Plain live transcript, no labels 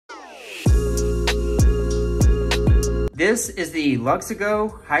This is the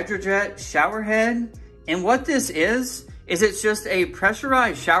Luxsego Hydrojet shower head. And what this is it's just a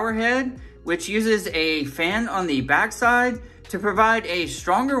pressurized shower head, which uses a fan on the backside to provide a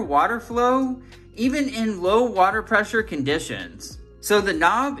stronger water flow, even in low water pressure conditions. So the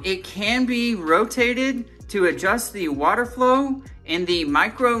knob, it can be rotated to adjust the water flow, and the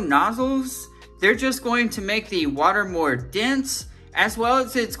micro nozzles, they're just going to make the water more dense, as well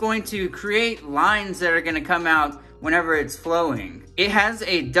as it's going to create lines that are going to come out whenever it's flowing. It has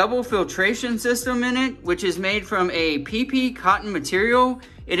a double filtration system in it, which is made from a PP cotton material.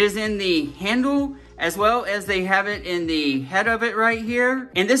 It is in the handle, as well as they have it in the head of it right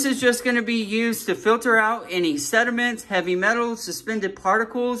here. And this is just gonna be used to filter out any sediments, heavy metals, suspended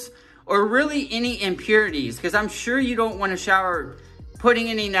particles, or really any impurities, because I'm sure you don't want to shower putting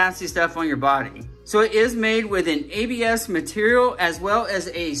any nasty stuff on your body. So it is made with an ABS material as well as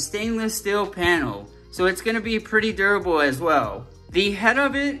a stainless steel panel. So it's gonna be pretty durable as well. The head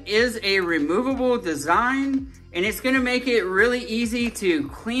of it is a removable design, and it's gonna make it really easy to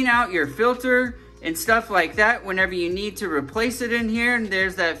clean out your filter and stuff like that whenever you need to replace it in here. And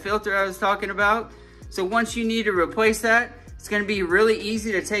there's that filter I was talking about. So once you need to replace that, it's gonna be really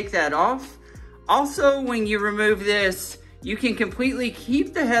easy to take that off. Also, when you remove this, you can completely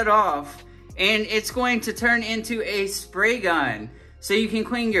keep the head off, and it's going to turn into a spray gun, so you can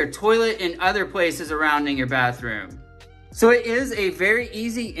clean your toilet and other places around in your bathroom. So it is a very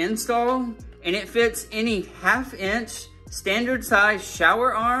easy install, and it fits any 1/2 inch standard size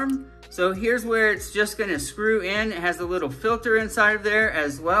shower arm. So here's where it's just gonna screw in. It has a little filter inside of there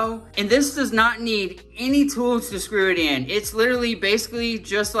as well. And this does not need any tools to screw it in. It's literally basically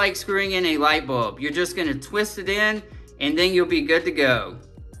just like screwing in a light bulb. You're just gonna twist it in, and then you'll be good to go.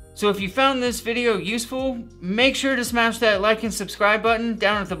 So if you found this video useful, make sure to smash that like and subscribe button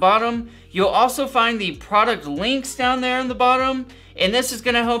down at the bottom. You'll also find the product links down there on the bottom, and this is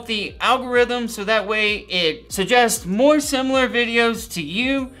gonna help the algorithm, so that way it suggests more similar videos to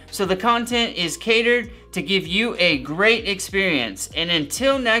you, so the content is catered to give you a great experience. And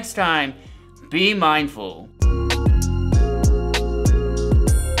until next time, be mindful.